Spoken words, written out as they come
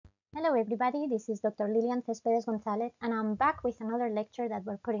Hello everybody, this is Dr. Lillian Cespedes Gonzalez and I'm back with another lecture that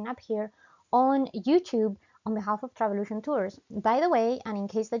we're putting up here on YouTube on behalf of Travolution Tours. By the way, and in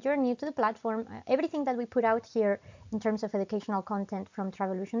case that you're new to the platform, everything that we put out here in terms of educational content from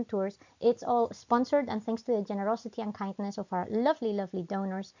Travolution Tours, it's all sponsored and thanks to the generosity and kindness of our lovely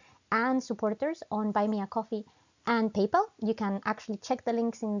donors and supporters on Buy Me a Coffee and PayPal. You can actually check the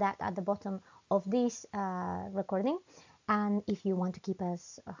links in that at the bottom of this recording. And if you want to keep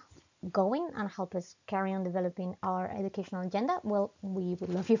us going and help us carry on developing our educational agenda, well, we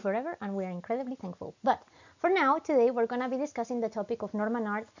would love you forever and we are incredibly thankful. But for now, today we're going to be discussing the topic of Norman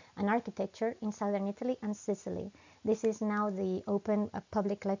art and architecture in southern Italy and Sicily. This is now the open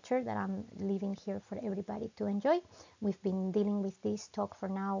public lecture that I'm leaving here for everybody to enjoy. We've been dealing with this talk for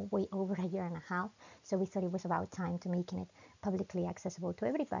now way over a year and a half, so we thought it was about time to making it publicly accessible to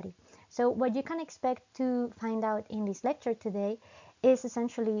everybody. So what you can expect to find out in this lecture today is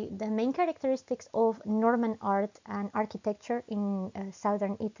essentially the main characteristics of Norman art and architecture in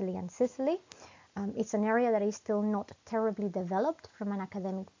southern Italy and Sicily. It's an area that is still not terribly developed from an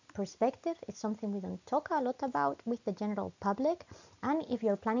academic perspective. It's something we don't talk a lot about with the general public. And if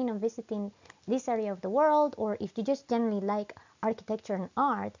you're planning on visiting this area of the world, or if you just generally like architecture and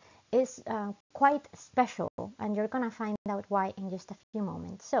art, is quite special, and you're gonna find out why in just a few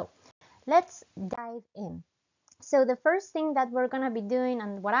moments. So let's dive in. So the first thing that we're going to be doing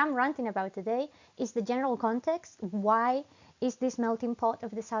and what I'm ranting about today is the general context. Why is this melting pot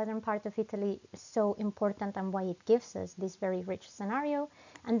of the southern part of Italy so important and why it gives us this very rich scenario?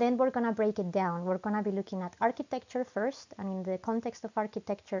 And then we're going to break it down. We're going to be looking at architecture first, and in the context of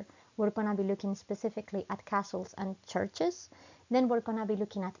architecture, we're going to be looking specifically at castles and churches. Then we're going to be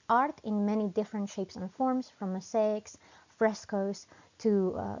looking at art in many different shapes and forms, from mosaics, frescoes,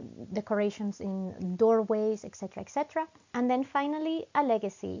 to decorations in doorways, etc., etc. And then finally, a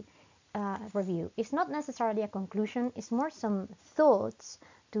legacy review. It's not necessarily a conclusion, it's more some thoughts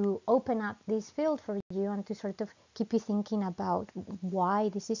to open up this field for you and to sort of keep you thinking about why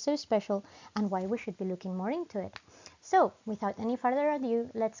this is so special and why we should be looking more into it. So, without any further ado,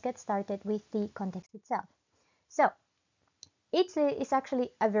 let's get started with the context itself. So, Italy is actually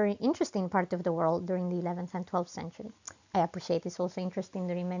a very interesting part of the world during the 11th and 12th century. I appreciate it's also interesting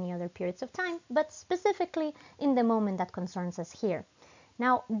during many other periods of time, but specifically in the moment that concerns us here.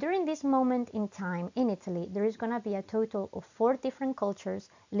 Now, during this moment in time in Italy, there is going to be a total of 4 different cultures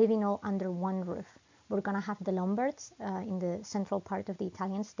living all under one roof. We're going to have the Lombards in the central part of the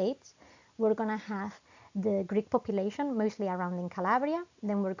Italian states. We're going to have the Greek population, mostly around in Calabria.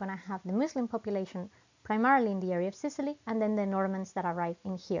 Then we're going to have the Muslim population, primarily in the area of Sicily, and then the Normans that arrive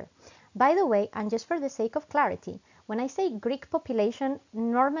in here. By the way, and just for the sake of clarity, when I say Greek population,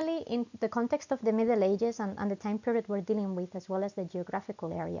 normally in the context of the Middle Ages and the time period we're dealing with, as well as the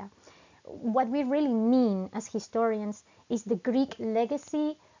geographical area, what we really mean as historians is the Greek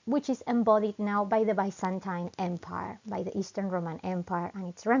legacy, which is embodied now by the Byzantine Empire, by the Eastern Roman Empire and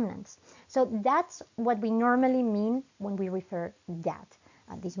its remnants. So that's what we normally mean when we refer that.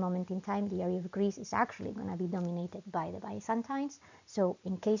 At this moment in time, the area of Greece is actually going to be dominated by the Byzantines. So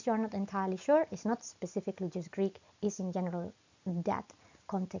in case you're not entirely sure, it's not specifically just Greek, it's in general that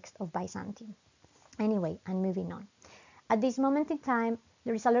context of Byzantium. Anyway, and moving on. At this moment in time,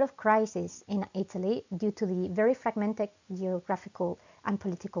 there is a lot of crisis in Italy due to the very fragmented geographical and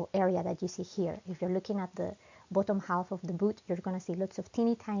political area that you see here. If you're looking at the bottom half of the boot, you're going to see lots of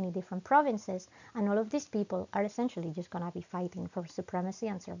teeny tiny different provinces, and all of these people are essentially just going to be fighting for supremacy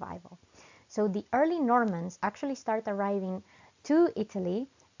and survival. So the early Normans actually start arriving to Italy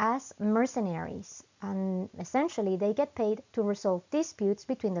as mercenaries, and essentially they get paid to resolve disputes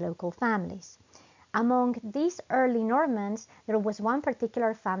between the local families. Among these early Normans, there was one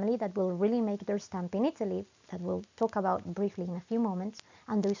particular family that will really make their stamp in Italy, that we'll talk about briefly in a few moments,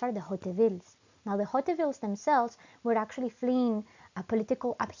 and those are the Hautevilles. Now, the Hautevilles themselves were actually fleeing a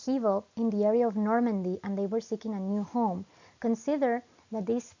political upheaval in the area of Normandy, and they were seeking a new home. Consider that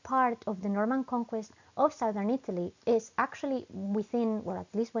this part of the Norman conquest of southern Italy is actually within, or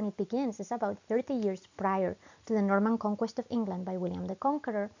at least when it begins, is about 30 years prior to the Norman conquest of England by William the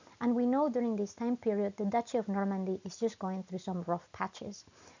Conqueror. And we know during this time period, the Duchy of Normandy is just going through some rough patches.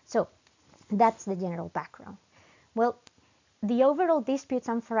 So that's the general background. Well, the overall disputes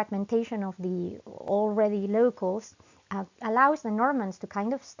and fragmentation of the already locals allows the Normans to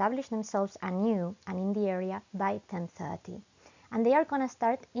kind of establish themselves anew and in the area by 1030. And they are going to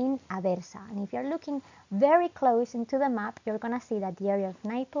start in Aversa. And if you're looking very close into the map, you're going to see that the area of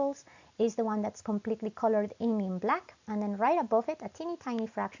Naples is the one that's completely colored in black. And then right above it, a teeny tiny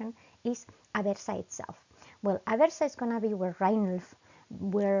fraction, is Aversa itself. Well, Aversa is going to be where Rainulf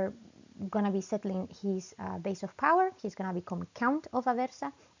we're going to be settling his base of power. He's going to become Count of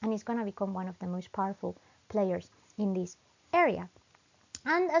Aversa, and he's going to become one of the most powerful players in this area.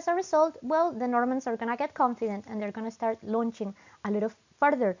 And as a result, well, the Normans are going to get confident, and they're going to start launching a lot of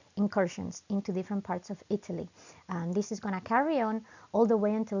further incursions into different parts of Italy. And this is going to carry on all the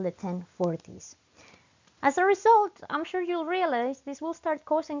way until the 1040s. As a result, I'm sure you'll realize this will start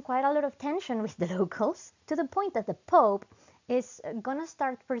causing quite a lot of tension with the locals, to the point that the Pope is going to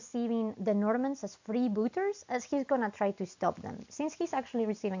start perceiving the Normans as freebooters, as he's going to try to stop them, since he's actually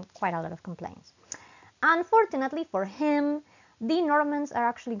receiving quite a lot of complaints. Unfortunately for him, the Normans are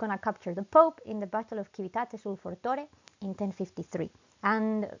actually going to capture the Pope in the Battle of Civitate sul Fortore in 1053.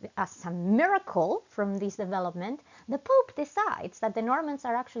 And as a miracle from this development, the Pope decides that the Normans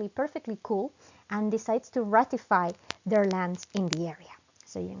are actually perfectly cool and decides to ratify their lands in the area.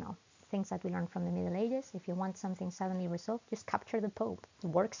 So, you know, things that we learned from the Middle Ages. If you want something suddenly resolved, just capture the Pope. It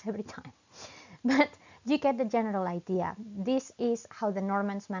works every time. But you get the general idea. This is how the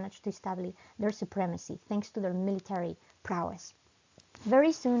Normans managed to establish their supremacy, thanks to their military prowess.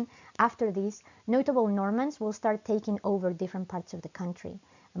 Very soon after this, notable Normans will start taking over different parts of the country.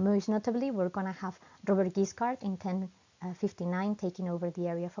 Most notably, we're going to have Robert Guiscard in 1059 taking over the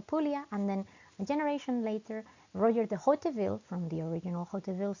area of Apulia, and then a generation later, Roger de Hauteville, from the original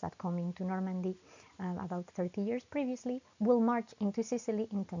Hautevilles that come into Normandy about 30 years previously, will march into Sicily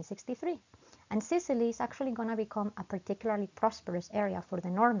in 1063. And Sicily is actually going to become a particularly prosperous area for the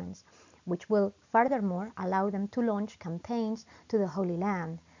Normans, which will furthermore allow them to launch campaigns to the Holy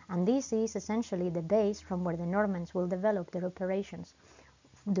Land. And this is essentially the base from where the Normans will develop their operations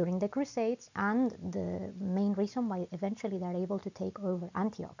during the Crusades, and the main reason why eventually they're able to take over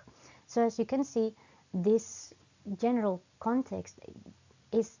Antioch. So as you can see, this general context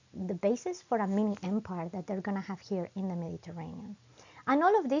is the basis for a mini empire that they're going to have here in the Mediterranean. And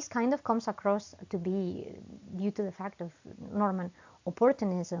all of this kind of comes across to be due to the fact of Norman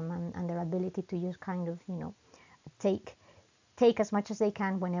opportunism and their ability to use kind of, you know, take as much as they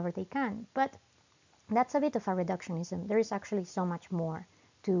can whenever they can. But that's a bit of a reductionism. There is actually so much more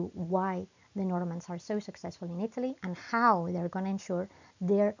to why the Normans are so successful in Italy and how they're going to ensure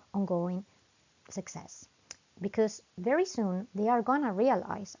their ongoing success. Because very soon they are going to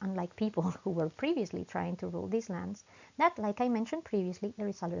realize, unlike people who were previously trying to rule these lands, that, like I mentioned previously, there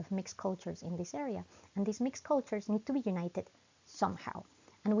is a lot of mixed cultures in this area, and these mixed cultures need to be united somehow.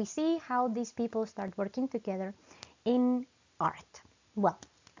 And we see how these people start working together in art. Well,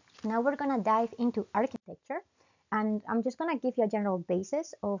 now we're going to dive into architecture, and I'm just going to give you a general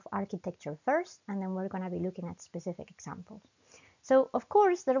basis of architecture first, and then we're going to be looking at specific examples. So, of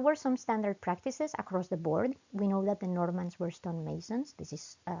course, there were some standard practices across the board. We know that the Normans were stonemasons. This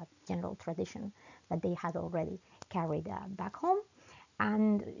is a general tradition that they had already carried back home.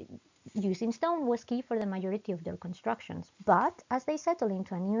 And using stone was key for the majority of their constructions. But as they settle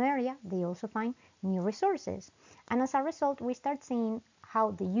into a new area, they also find new resources. And as a result, we start seeing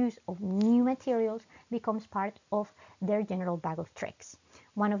how the use of new materials becomes part of their general bag of tricks.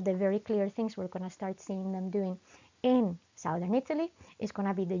 One of the very clear things we're going to start seeing them doing in southern Italy is going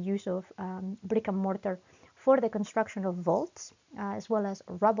to be the use of brick and mortar for the construction of vaults, as well as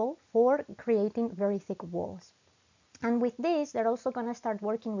rubble for creating very thick walls. And with this, they're also going to start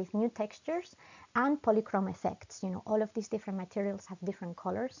working with new textures and polychrome effects. You know, all of these different materials have different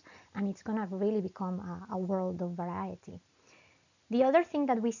colors, and it's going to really become a world of variety. The other thing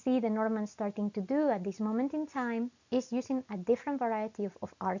that we see the Normans starting to do at this moment in time is using a different variety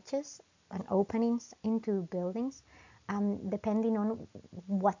of arches and openings into buildings, depending on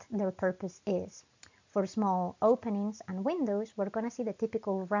what their purpose is. For small openings and windows, we're going to see the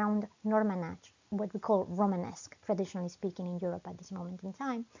typical round Norman arch, what we call Romanesque, traditionally speaking, in Europe at this moment in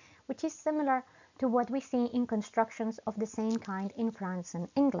time, which is similar to what we see in constructions of the same kind in France and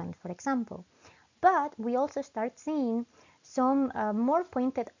England, for example. But we also start seeing some more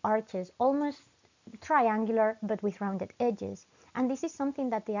pointed arches, almost triangular but with rounded edges. And this is something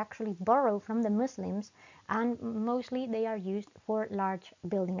that they actually borrow from the Muslims, and mostly they are used for large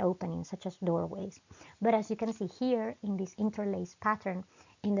building openings such as doorways. But as you can see here in this interlaced pattern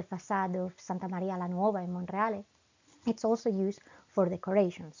in the facade of Santa Maria la Nuova in Monreale, it's also used for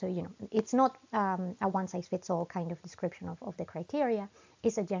decoration. So, you know, it's not a one-size-fits-all kind of description of the criteria.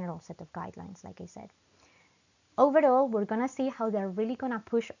 It's a general set of guidelines, like I said. Overall, we're going to see how they're really going to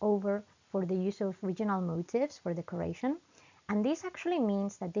push over for the use of regional motifs for decoration. And this actually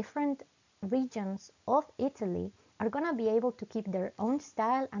means that different regions of Italy are going to be able to keep their own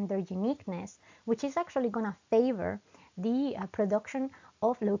style and their uniqueness, which is actually going to favor the production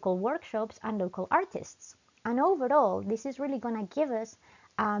of local workshops and local artists. And overall, this is really going to give us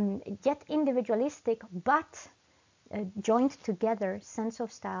yet individualistic but joined together sense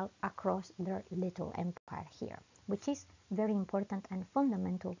of style across their little empire here, which is very important and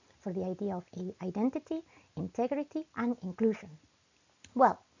fundamental for the idea of identity, integrity, and inclusion.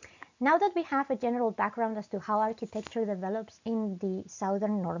 Well, now that we have a general background as to how architecture develops in the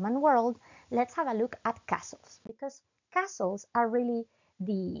southern Norman world, let's have a look at castles, because castles are really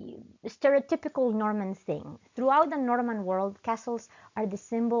the stereotypical Norman thing. Throughout the Norman world, castles are the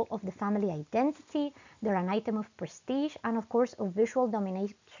symbol of the family identity, they're an item of prestige, and of course of visual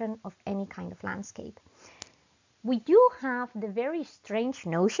domination of any kind of landscape. We do have the very strange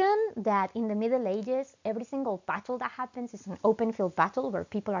notion that in the Middle Ages, every single battle that happens is an open field battle where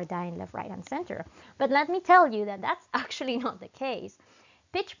people are dying left, right, and center. But let me tell you that that's actually not the case.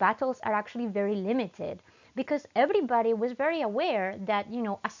 Pitch battles are actually very limited because everybody was very aware that,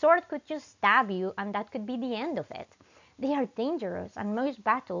 a sword could just stab you and that could be the end of it. They are dangerous, and most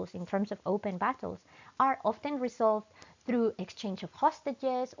battles, in terms of open battles, are often resolved through exchange of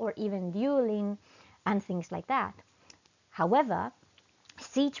hostages or even dueling and things like that. However,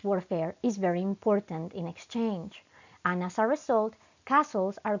 siege warfare is very important in exchange, and as a result,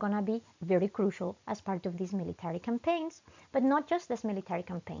 castles are going to be very crucial as part of these military campaigns, but not just as military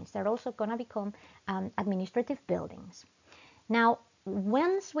campaigns. They're also going to become administrative buildings. Now,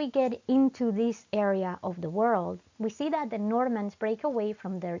 once we get into this area of the world, we see that the Normans break away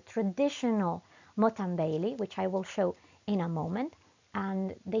from their traditional motte and bailey, which I will show in a moment,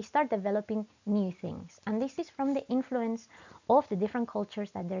 and they start developing new things. And this is from the influence of the different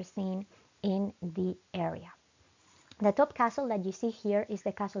cultures that they're seeing in the area. The top castle that you see here is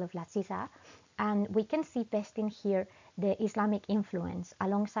the castle of La Cisa, and we can see pasting here the Islamic influence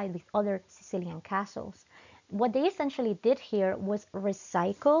alongside with other Sicilian castles. What they essentially did here was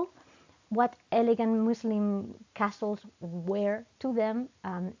recycle what elegant Muslim castles were to them,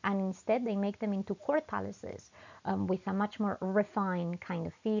 and instead they make them into court palaces with a much more refined kind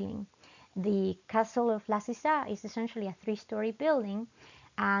of feeling. The castle of La Cisa is essentially a 3-story building,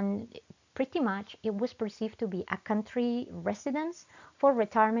 and pretty much it was perceived to be a country residence for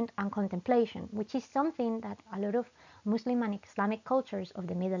retirement and contemplation, which is something that a lot of Muslim and Islamic cultures of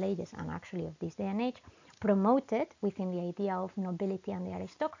the Middle Ages, and actually of this day and age, promoted within the idea of nobility and the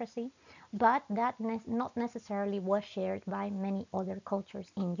aristocracy, but that not necessarily was shared by many other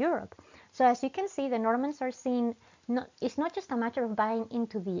cultures in Europe. So as you can see, the Normans are seeing, it's not just a matter of buying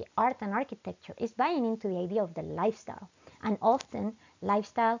into the art and architecture, it's buying into the idea of the lifestyle. And often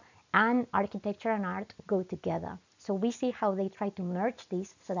lifestyle and architecture and art go together. So we see how they try to merge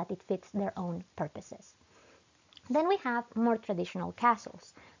these so that it fits their own purposes. Then we have more traditional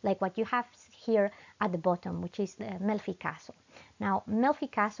castles, like what you have here at the bottom, which is the Melfi Castle. Now, Melfi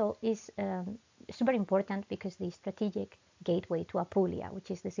Castle is super important because the strategic gateway to Apulia, which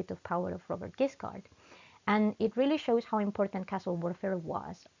is the seat of power of Robert Guiscard. And it really shows how important castle warfare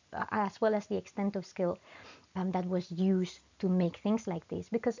was, as well as the extent of skill that was used to make things like this,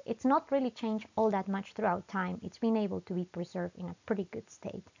 because it's not really changed all that much throughout time. It's been able to be preserved in a pretty good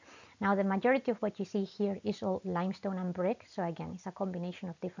state. Now, the majority of what you see here is all limestone and brick, so again, it's a combination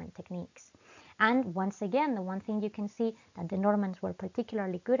of different techniques. And once again, the one thing you can see that the Normans were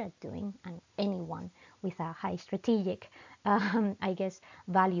particularly good at doing, and anyone with a high strategic,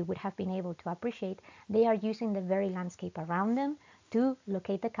 value would have been able to appreciate, they are using the very landscape around them to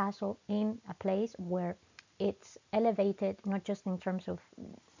locate the castle in a place where it's elevated, not just in terms of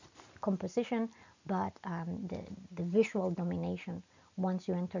composition, but the visual domination once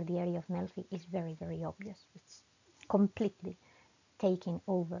you enter the area of Melfi is very, very obvious. It's completely taking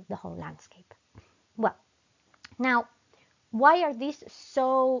over the whole landscape. Well, now, why are these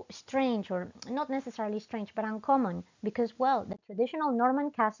so strange, or not necessarily strange, but uncommon? Because, well, the traditional Norman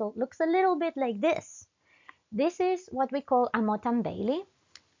castle looks a little bit like this. This is what we call a motte and bailey,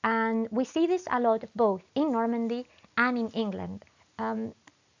 and we see this a lot both in Normandy and in England.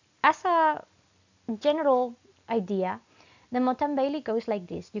 As a general idea, the motte and bailey goes like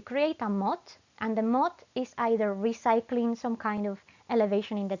this. You create a motte, and the motte is either recycling some kind of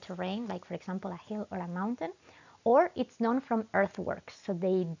elevation in the terrain, like for example a hill or a mountain, or it's done from earthworks. So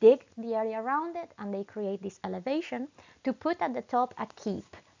they dig the area around it and they create this elevation to put at the top a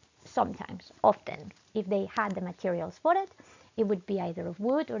keep. Sometimes, often, if they had the materials for it, it would be either of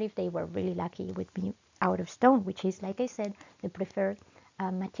wood, or if they were really lucky, it would be out of stone, which is, like I said, the preferred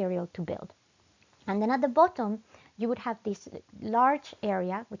material to build. And then at the bottom, you would have this large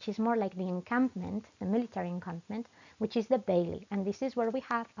area, which is more like the encampment, the military encampment, which is the bailey. And this is where we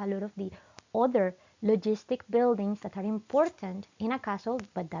have a lot of the other logistic buildings that are important in a castle,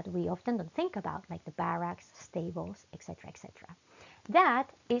 but that we often don't think about, like the barracks, stables, etc., etc. That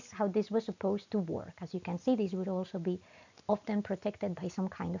is how this was supposed to work. As you can see, this would also be often protected by some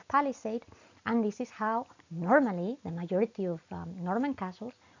kind of palisade, and this is how normally the majority of Norman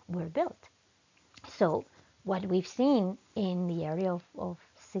castles were built. So what we've seen in the area of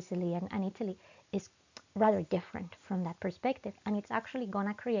Sicily and Italy is rather different from that perspective, and it's actually going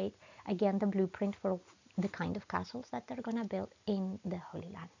to create, again, the blueprint for the kind of castles that they're going to build in the Holy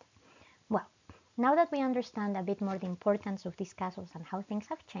Land. Well, now that we understand a bit more the importance of these castles and how things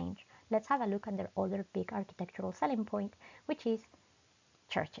have changed, let's have a look at their other big architectural selling point, which is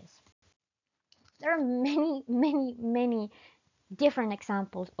churches. There are many different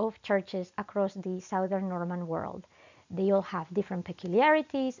examples of churches across the southern Norman world. They all have different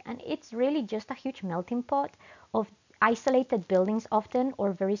peculiarities, and it's really just a huge melting pot of isolated buildings often,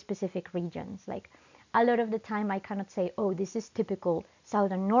 or very specific regions. Like, a lot of the time I cannot say, oh, this is typical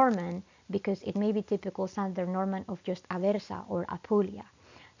southern Norman, because it may be typical southern Norman of just Aversa or Apulia.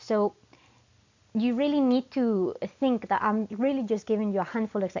 So you really need to think that I'm really just giving you a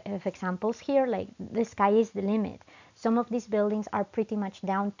handful of examples here. Like, the sky is the limit. Some of these buildings are pretty much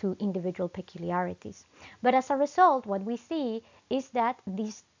down to individual peculiarities. But as a result, what we see is that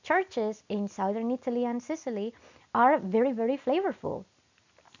these churches in southern Italy and Sicily are very flavorful.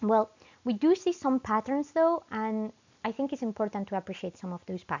 Well, we do see some patterns though, and I think it's important to appreciate some of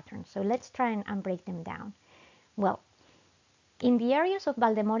those patterns. So let's try and break them down. Well, in the areas of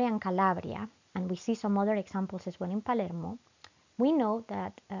Valdemore and Calabria, and we see some other examples as well in Palermo, we know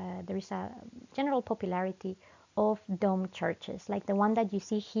that there is a general popularity of dome churches, like the one that you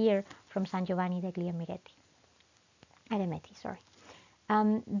see here from San Giovanni degli Eremeti.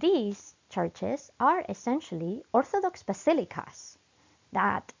 These churches are essentially Orthodox basilicas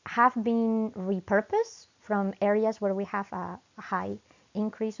that have been repurposed from areas where we have a high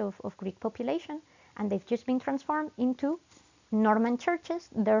increase of Greek population, and they've just been transformed into Norman churches,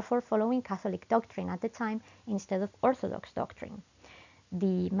 therefore following Catholic doctrine at the time instead of Orthodox doctrine.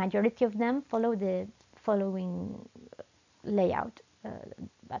 The majority of them follow the following layout.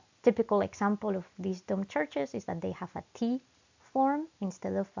 A typical example of these dome churches is that they have a T form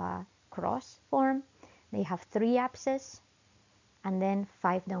instead of a cross form. They have 3 apses and then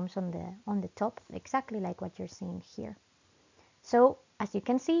 5 domes on the top, exactly like what you're seeing here. So as you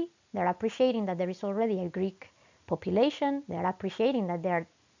can see, they're appreciating that there is already a Greek population. They're appreciating that they're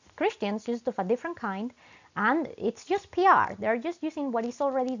Christians, just of a different kind, and it's just PR. They're just using what is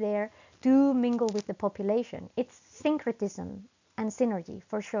already there to mingle with the population. It's syncretism and synergy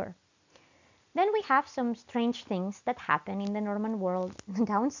for sure. Then we have some strange things that happen in the Norman world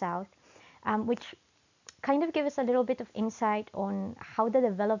down south, which kind of give us a little bit of insight on how the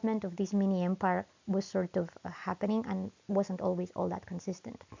development of this mini empire was sort of happening and wasn't always all that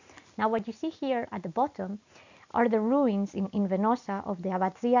consistent. Now what you see here at the bottom are the ruins in Venosa of the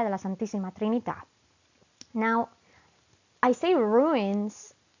Abbazia della Santissima Trinità. Now, I say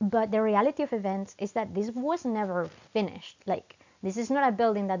ruins, but the reality of events is that this was never finished. Like, this is not a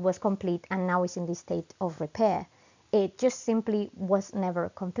building that was complete and now is in this state of repair. It just simply was never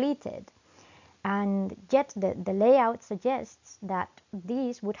completed. And yet the layout suggests that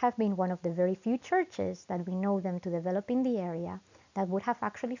this would have been one of the very few churches that we know them to develop in the area that would have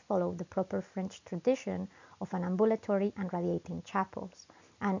actually followed the proper French tradition of an ambulatory and radiating chapels.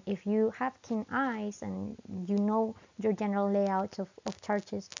 And if you have keen eyes and you know your general layouts of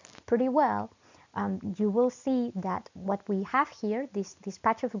churches pretty well, you will see that what we have here, this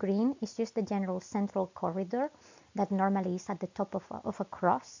patch of green, is just the general central corridor that normally is at the top of a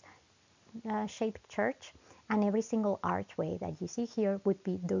cross shaped church, and every single archway that you see here would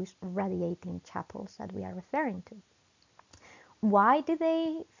be those radiating chapels that we are referring to. Why did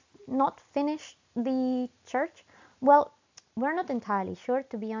they not finish the church? Well, we're not entirely sure,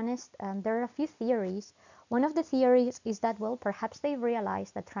 to be honest. There are a few theories. One of the theories is that, well, perhaps they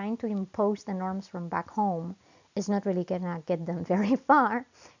realized that trying to impose the norms from back home is not really gonna get them very far,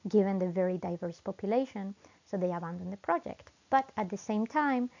 given the very diverse population, so they abandoned the project. But at the same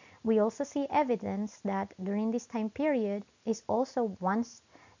time, we also see evidence that during this time period is also once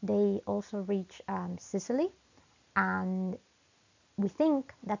they also reach Sicily, and we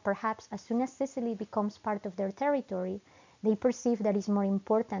think that perhaps as soon as Sicily becomes part of their territory, they perceive that it's more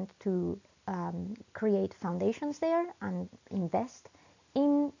important to create foundations there and invest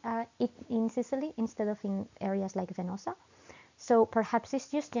in Sicily instead of in areas like Venosa. So perhaps it's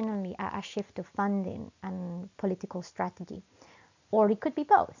just generally a shift of funding and political strategy. Or it could be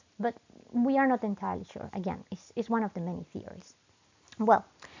both, but we are not entirely sure. Again, it's one of the many theories. Well,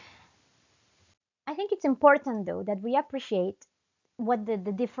 I think it's important, though, that we appreciate what the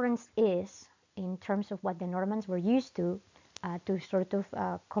difference is in terms of what the Normans were used to sort of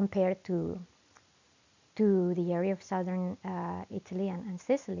compare to the area of southern Italy and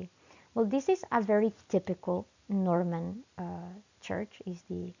Sicily. Well, this is a very typical Norman church, is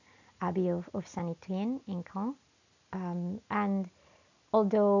the Abbey of Saint Etienne in Caen. And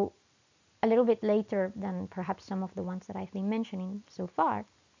although a little bit later than perhaps some of the ones that I've been mentioning so far,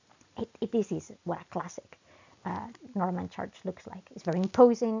 this is what a classic Norman church looks like. It's very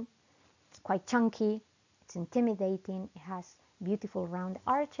imposing, it's quite chunky, it's intimidating, it has beautiful round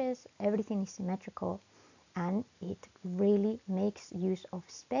arches, everything is symmetrical, and it really makes use of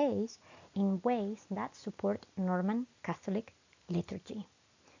space in ways that support Norman Catholic liturgy.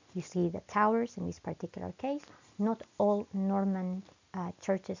 You see the towers in this particular case. Not all Norman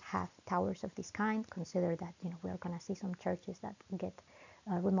churches have towers of this kind. Consider that we're going to see some churches that get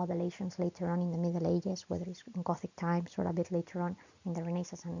remodelations later on in the Middle Ages, whether it's in Gothic times or a bit later on in the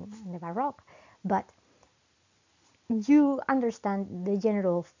Renaissance and the Baroque. But you understand the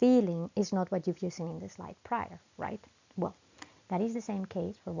general feeling is not what you've seen in the slide prior, right? Well, that is the same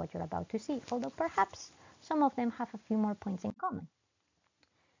case for what you're about to see, although perhaps some of them have a few more points in common.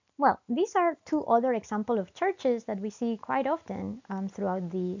 Well, these are two other examples of churches that we see quite often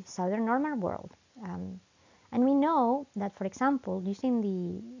throughout the southern Norman world. And we know that, for example, using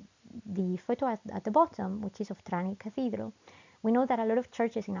the photo at the bottom, which is of Trani Cathedral, we know that a lot of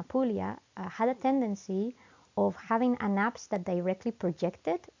churches in Apulia had a tendency of having an apse that directly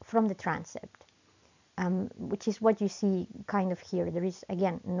projected from the transept, which is what you see kind of here. There is,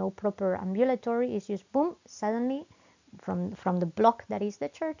 again, no proper ambulatory. It's just boom, suddenly from the block that is the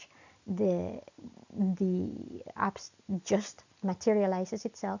church, the apse just materializes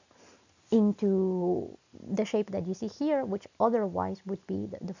itself into the shape that you see here, which otherwise would be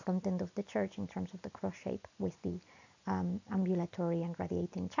the front end of the church in terms of the cross shape with the ambulatory and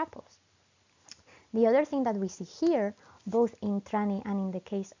radiating chapels. The other thing that we see here, both in Trani and in the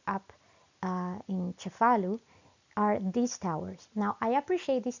case up in Cefalu, are these towers. Now, I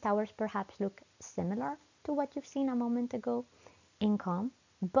appreciate these towers perhaps look similar to what you've seen a moment ago in Caen,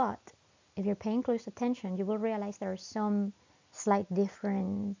 but if you're paying close attention, you will realize there are some slight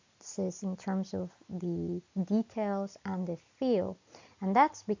differences in terms of the details and the feel. And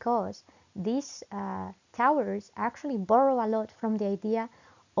that's because these towers actually borrow a lot from the idea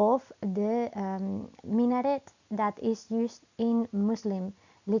of the minaret that is used in Muslim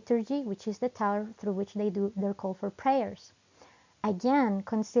liturgy, which is the tower through which they do their call for prayers. Again,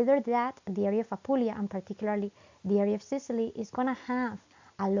 consider that the area of Apulia, and particularly the area of Sicily, is going to have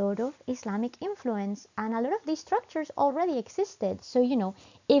a lot of Islamic influence, and a lot of these structures already existed. So,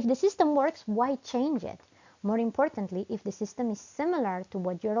 if the system works, why change it? More importantly, if the system is similar to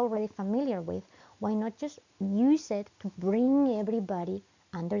what you're already familiar with, why not just use it to bring everybody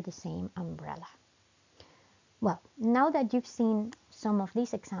under the same umbrella? Well, now that you've seen some of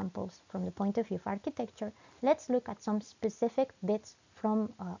these examples from the point of view of architecture, let's look at some specific bits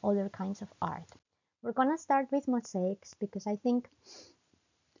from other kinds of art. We're going to start with mosaics because I think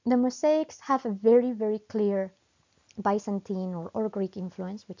the mosaics have a very, very clear Byzantine or Greek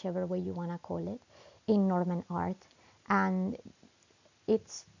influence, whichever way you want to call it, in Norman art. And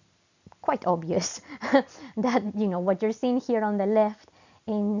it's quite obvious that, what you're seeing here on the left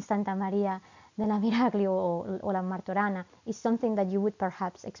in Santa Maria della Miraglio or La Martorana is something that you would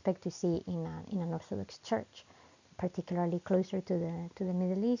perhaps expect to see in an Orthodox church, particularly closer to the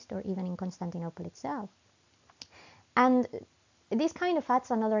Middle East or even in Constantinople itself. And this kind of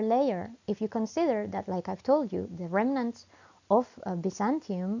adds another layer if you consider that, like I've told you, the remnants of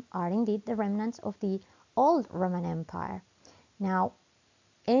Byzantium are indeed the remnants of the old Roman Empire. Now,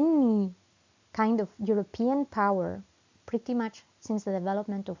 any kind of European power, pretty much since the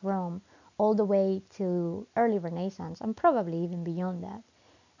development of Rome all the way to early Renaissance, and probably even beyond that,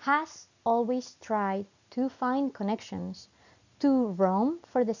 has always tried to find connections to Rome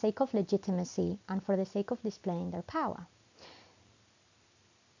for the sake of legitimacy and for the sake of displaying their power.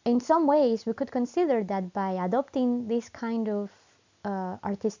 In some ways, we could consider that by adopting this kind of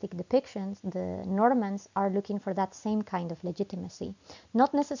artistic depictions, the Normans are looking for that same kind of legitimacy,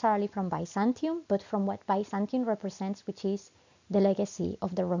 not necessarily from Byzantium, but from what Byzantium represents, which is the legacy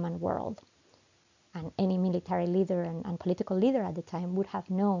of the Roman world. And any military leader and political leader at the time would have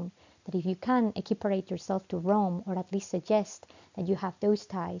known that if you can equiparate yourself to Rome, or at least suggest that you have those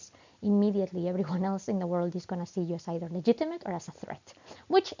ties, immediately everyone else in the world is going to see you as either legitimate or as a threat,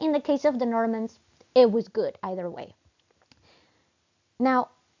 which in the case of the Normans, it was good either way.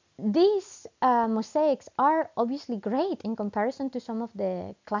 Now, These mosaics are obviously great in comparison to some of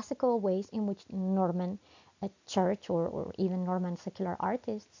the classical ways in which Norman church or even Norman secular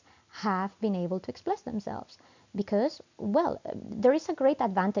artists have been able to express themselves. Because, well, there is a great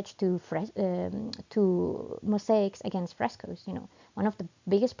advantage to mosaics against frescoes. You know, one of the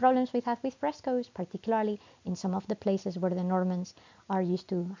biggest problems we have with frescoes, particularly in some of the places where the Normans are used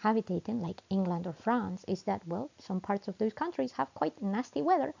to habitating, like England or France, is that, well, some parts of those countries have quite nasty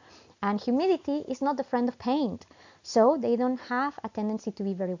weather, and humidity is not the friend of paint, so they don't have a tendency to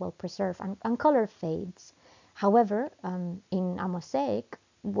be very well preserved, and color fades. However, in a mosaic,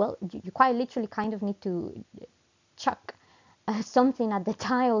 well, you quite literally kind of need to chuck something at the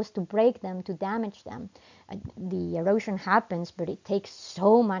tiles to break them, to damage them. The erosion happens, but it takes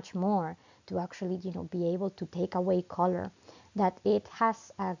so much more to actually, be able to take away color, that it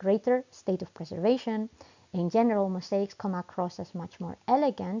has a greater state of preservation. In general, mosaics come across as much more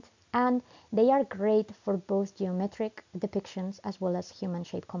elegant, and they are great for both geometric depictions as well as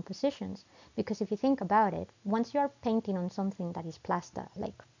human-shaped compositions. Because if you think about it, once you are painting on something that is plaster,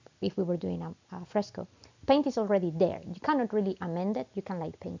 like if we were doing a fresco, paint is already there. You cannot really amend it. You can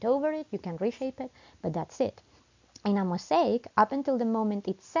like paint over it, you can reshape it, but that's it. In a mosaic, up until the moment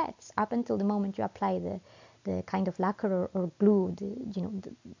it sets, up until the moment you apply the kind of lacquer or glue,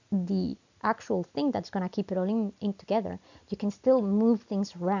 the actual thing that's going to keep it all in together, you can still move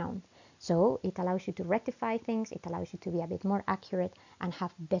things around. So it allows you to rectify things, it allows you to be a bit more accurate and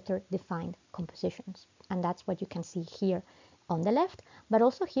have better defined compositions. And that's what you can see here on the left, but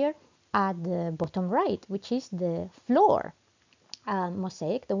also here at the bottom right, which is the floor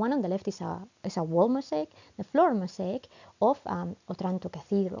mosaic. The one on the left is a wall mosaic, the floor mosaic of Otranto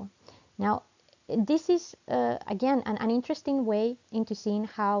Cathedral. Now, this is again an interesting way into seeing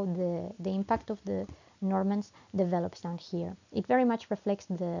how the impact of the Normans develops down here. It very much reflects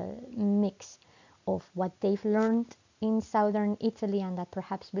the mix of what they've learned in southern Italy, and that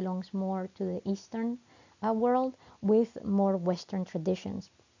perhaps belongs more to the eastern world, with more Western traditions.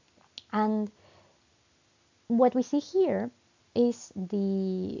 And what we see here is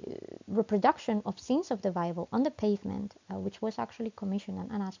the reproduction of scenes of the Bible on the pavement, which was actually commissioned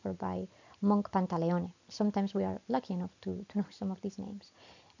and asked for by Monk Pantaleone. Sometimes we are lucky enough to know some of these names.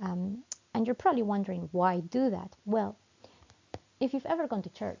 And you're probably wondering, why do that? Well, if you've ever gone to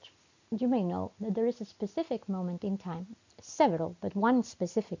church, you may know that there is a specific moment in time, several, but one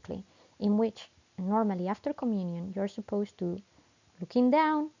specifically, in which normally after communion you're supposed to, looking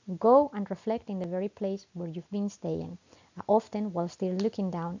down, go and reflect in the very place where you've been staying, often while still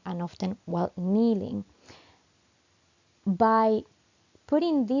looking down and often while kneeling. By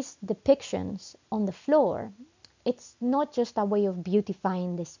putting these depictions on the floor, it's not just a way of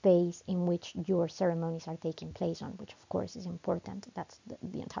beautifying the space in which your ceremonies are taking place on, which of course is important. That's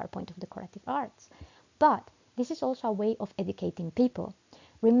the entire point of decorative arts. But this is also a way of educating people.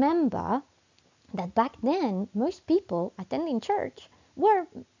 Remember that back then, most people attending church were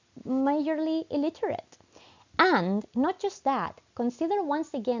majorly illiterate. And not just that, consider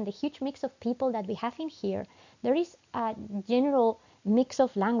once again the huge mix of people that we have in here. There is a general mix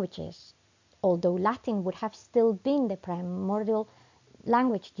of languages. Although Latin would have still been the primordial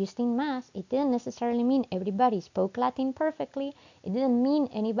language used in Mass, it didn't necessarily mean everybody spoke Latin perfectly. It didn't mean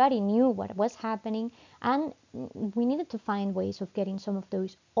anybody knew what was happening. And we needed to find ways of getting some of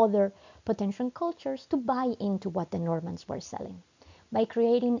those other potential cultures to buy into what the Normans were selling. By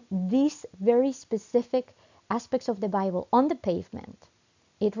creating these very specific aspects of the Bible on the pavement,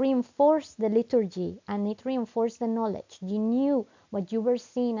 it reinforced the liturgy and it reinforced the knowledge. You knew what you were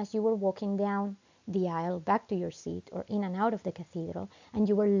seeing as you were walking down the aisle back to your seat or in and out of the cathedral, and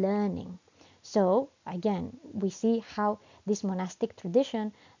you were learning. So again, we see how this monastic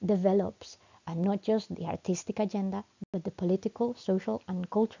tradition develops not just the artistic agenda, but the political, social, and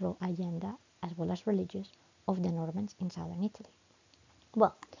cultural agenda, as well as religious, of the Normans in southern Italy.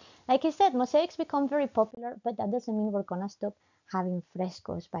 Well, like I said, mosaics become very popular, but that doesn't mean we're gonna stop having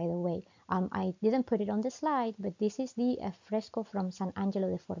frescoes, by the way. I didn't put it on the slide, but this is the fresco from San Angelo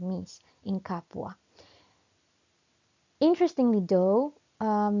de Formis in Capua. Interestingly though,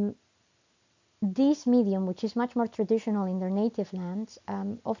 this medium, which is much more traditional in their native lands,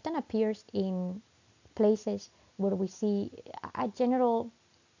 often appears in places where we see a general,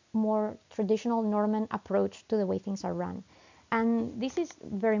 more traditional Norman approach to the way things are run. And this is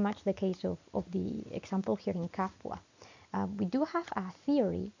very much the case of the example here in Capua. We do have a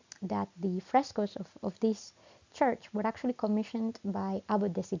theory that the frescoes of this church were actually commissioned by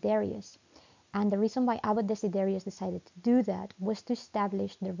Abbot Desiderius. And the reason why Abbot Desiderius decided to do that was to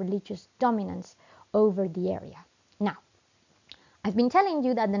establish the religious dominance over the area. Now, I've been telling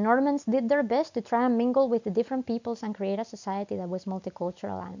you that the Normans did their best to try and mingle with the different peoples and create a society that was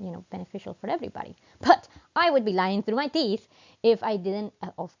multicultural and, beneficial for everybody. But I would be lying through my teeth if I didn't,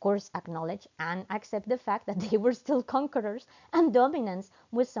 of course, acknowledge and accept the fact that they were still conquerors and dominance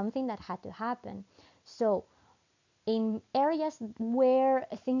was something that had to happen. So in areas where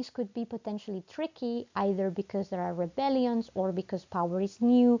things could be potentially tricky, either because there are rebellions or because power is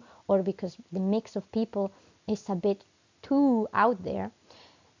new or because the mix of people is a bit too out there,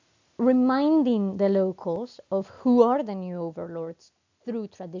 reminding the locals of who are the new overlords through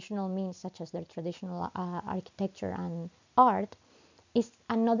traditional means such as their traditional architecture and art is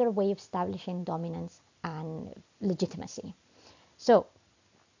another way of establishing dominance and legitimacy. So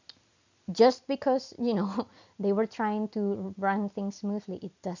just because they were trying to run things smoothly,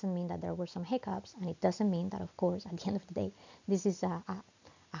 it doesn't mean that there were some hiccups, and it doesn't mean that, of course, at the end of the day, this is a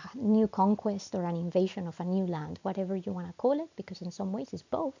new conquest or an invasion of a new land, whatever you want to call it, because in some ways it's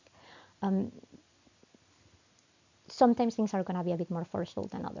both. Sometimes things are going to be a bit more forceful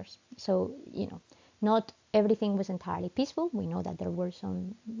than others. So, not everything was entirely peaceful. We know that there were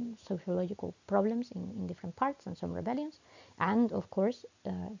some sociological problems in different parts and some rebellions. And of course,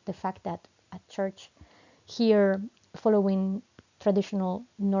 the fact that a church here following traditional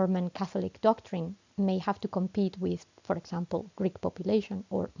Norman Catholic doctrine may have to compete with, for example, Greek population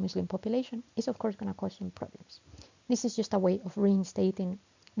or Muslim population is of course going to cause some problems. This is just a way of reinstating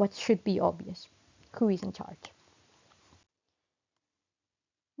what should be obvious. Who is in charge?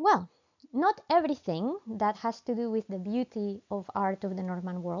 Well, not everything that has to do with the beauty of art of the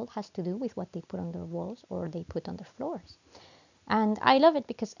Norman world has to do with what they put on their walls or they put on their floors. And I love it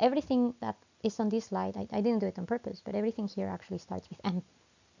because everything that is on this slide, I didn't do it on purpose, but everything here actually starts with M.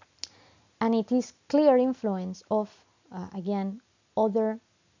 And it is clear influence of, again, other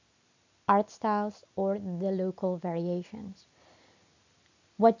art styles or the local variations.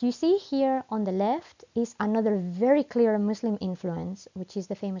 What you see here on the left is another very clear Muslim influence, which is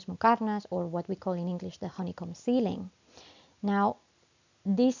the famous muqarnas, or what we call in English the honeycomb ceiling. Now,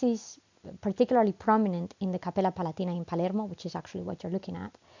 this is particularly prominent in the Cappella Palatina in Palermo, which is actually what you're looking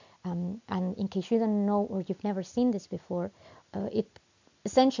at. And in case you don't know or you've never seen this before,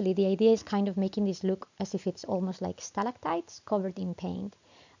 essentially the idea is kind of making this look as if it's almost like stalactites covered in paint.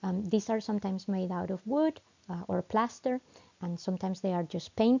 These are sometimes made out of wood or plaster, and sometimes they are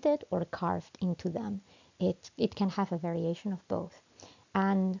just painted or carved into them. It can have a variation of both.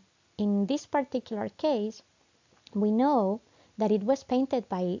 And in this particular case, we know that it was painted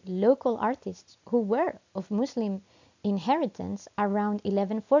by local artists who were of Muslim inheritance around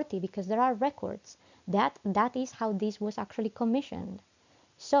 1140, because there are records that is how this was actually commissioned.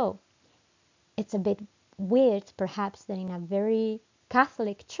 So it's a bit weird perhaps that in a very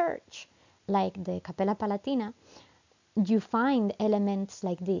Catholic church like the Cappella Palatina you find elements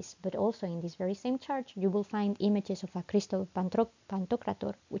like this, but also in this very same church you will find images of a Christo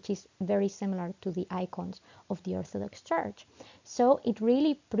Pantocrator, which is very similar to the icons of the Orthodox Church. So it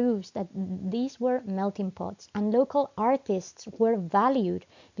really proves that these were melting pots, and local artists were valued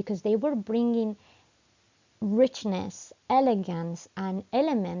because they were bringing richness, elegance, and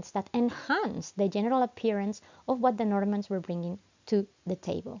elements that enhance the general appearance of what the Normans were bringing to the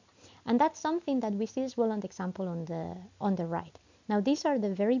table. And that's something that we see as well on the example on the right. Now, these are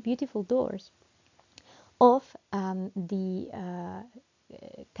the very beautiful doors of the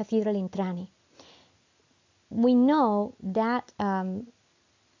cathedral in Trani. We know that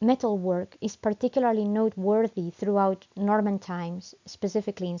metalwork is particularly noteworthy throughout Norman times,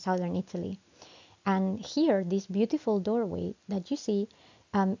 specifically in southern Italy. And here, this beautiful doorway that you see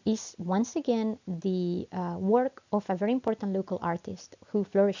is once again the work of a very important local artist who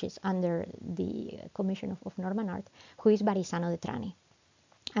flourishes under the commission of Norman art, who is Barisano de Trani.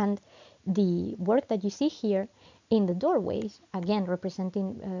 And the work that you see here in the doorways, again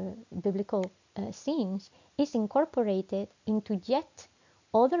representing biblical scenes, is incorporated into yet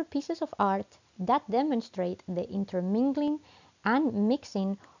other pieces of art that demonstrate the intermingling and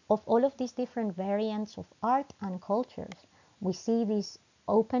mixing of all of these different variants of art and cultures. We see this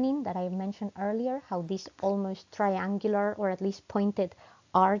opening that I mentioned earlier, how this almost triangular or at least pointed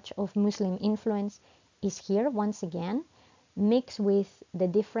arch of Muslim influence is here once again, mixed with the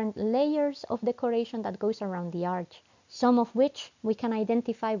different layers of decoration that goes around the arch, some of which we can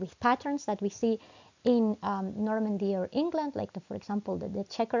identify with patterns that we see in Normandy or England, like for example the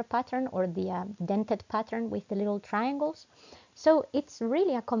checker pattern or the dented pattern with the little triangles. So it's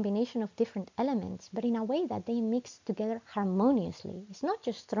really a combination of different elements, but in a way that they mix together harmoniously. It's not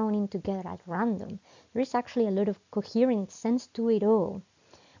just thrown in together at random. There is actually a lot of coherent sense to it all,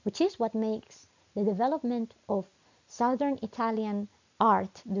 which is what makes the development of southern Italian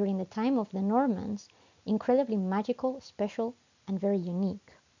art during the time of the Normans incredibly magical, special, and very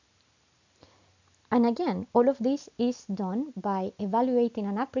unique. And again, all of this is done by evaluating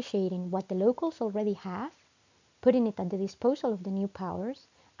and appreciating what the locals already have, putting it at the disposal of the new powers,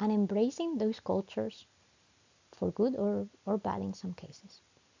 and embracing those cultures for good or bad in some cases.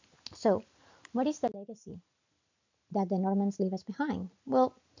 So, what is the legacy that the Normans leave us behind?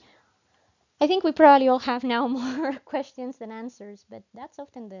 Well, I think we probably all have now more questions than answers, but that's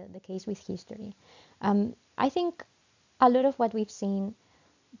often the case with history. I think a lot of what we've seen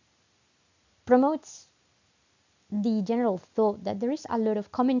promotes the general thought that there is a lot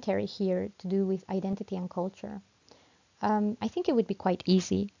of commentary here to do with identity and culture. I think it would be quite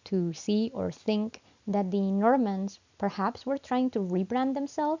easy to see or think that the Normans perhaps were trying to rebrand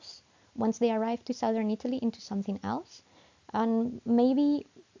themselves once they arrived to southern Italy into something else. And maybe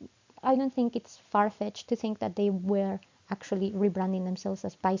I don't think it's far-fetched to think that they were actually rebranding themselves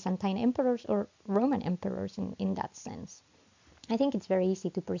as Byzantine emperors or Roman emperors in that sense. I think it's very easy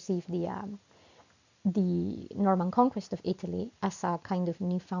to perceive the Norman conquest of Italy as a kind of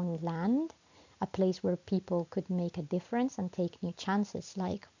newfound land, a place where people could make a difference and take new chances,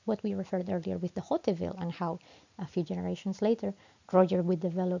 like what we referred earlier with the Hauteville, and how a few generations later Roger would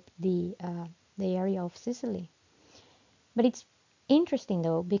develop the area of Sicily. But it's interesting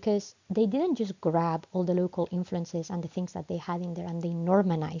though, because they didn't just grab all the local influences and the things that they had in there and they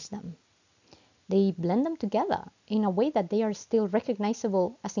normanize them. They blend them together in a way that they are still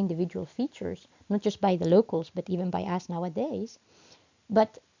recognizable as individual features, not just by the locals, but even by us nowadays,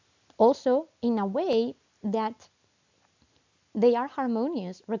 but also in a way that they are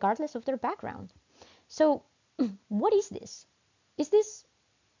harmonious regardless of their background. So, what is this? Is this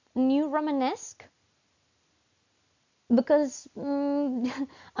new Romanesque? Because I'm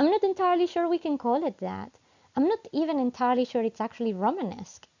not entirely sure we can call it that. I'm not even entirely sure it's actually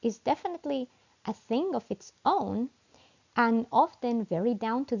Romanesque. It's definitely a thing of its own, and often very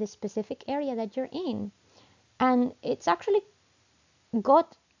down to the specific area that you're in. And it's actually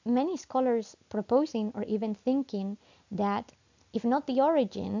got many scholars proposing or even thinking that if not the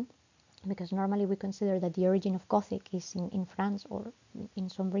origin, because normally we consider that the origin of Gothic is in France or in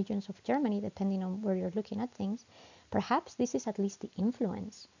some regions of Germany, depending on where you're looking at things, perhaps this is at least the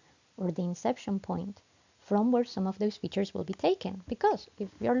influence or the inception point from where some of those features will be taken. Because if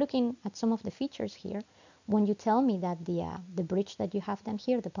you're looking at some of the features here, when you tell me that the bridge that you have done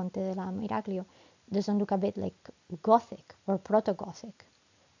here, the Ponte della Miraglio, doesn't look a bit like Gothic or Proto-Gothic,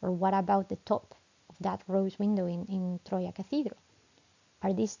 or what about the top of that rose window in Troia Cathedral?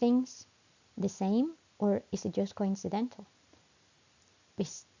 Are these things the same, or is it just coincidental?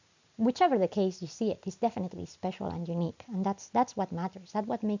 Whichever the case you see it, is definitely special and unique, and that's what matters. That's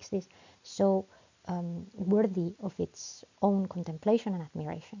what makes this so worthy of its own contemplation and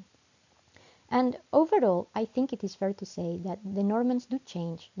admiration. And overall, I think it is fair to say that the Normans do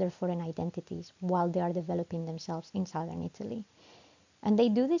change their foreign identities while they are developing themselves in southern Italy. And they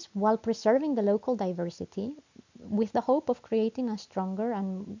do this while preserving the local diversity with the hope of creating a stronger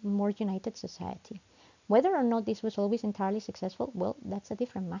and more united society. Whether or not this was always entirely successful, well, that's a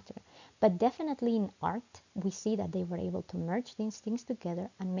different matter. But definitely in art, we see that they were able to merge these things together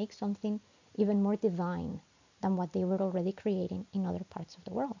and make something even more divine than what they were already creating in other parts of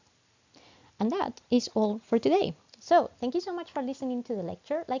the world. And that is all for today. So thank you so much for listening to the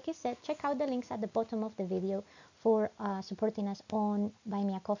lecture. Like I said, check out the links at the bottom of the video for supporting us on Buy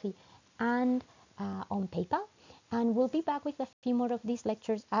Me a Coffee and on PayPal. And we'll be back with a few more of these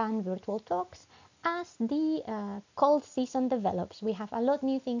lectures and virtual talks as the cold season develops. We have a lot of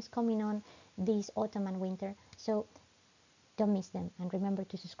new things coming on this autumn and winter, so don't miss them. And remember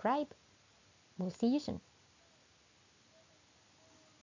to subscribe. We'll see you soon.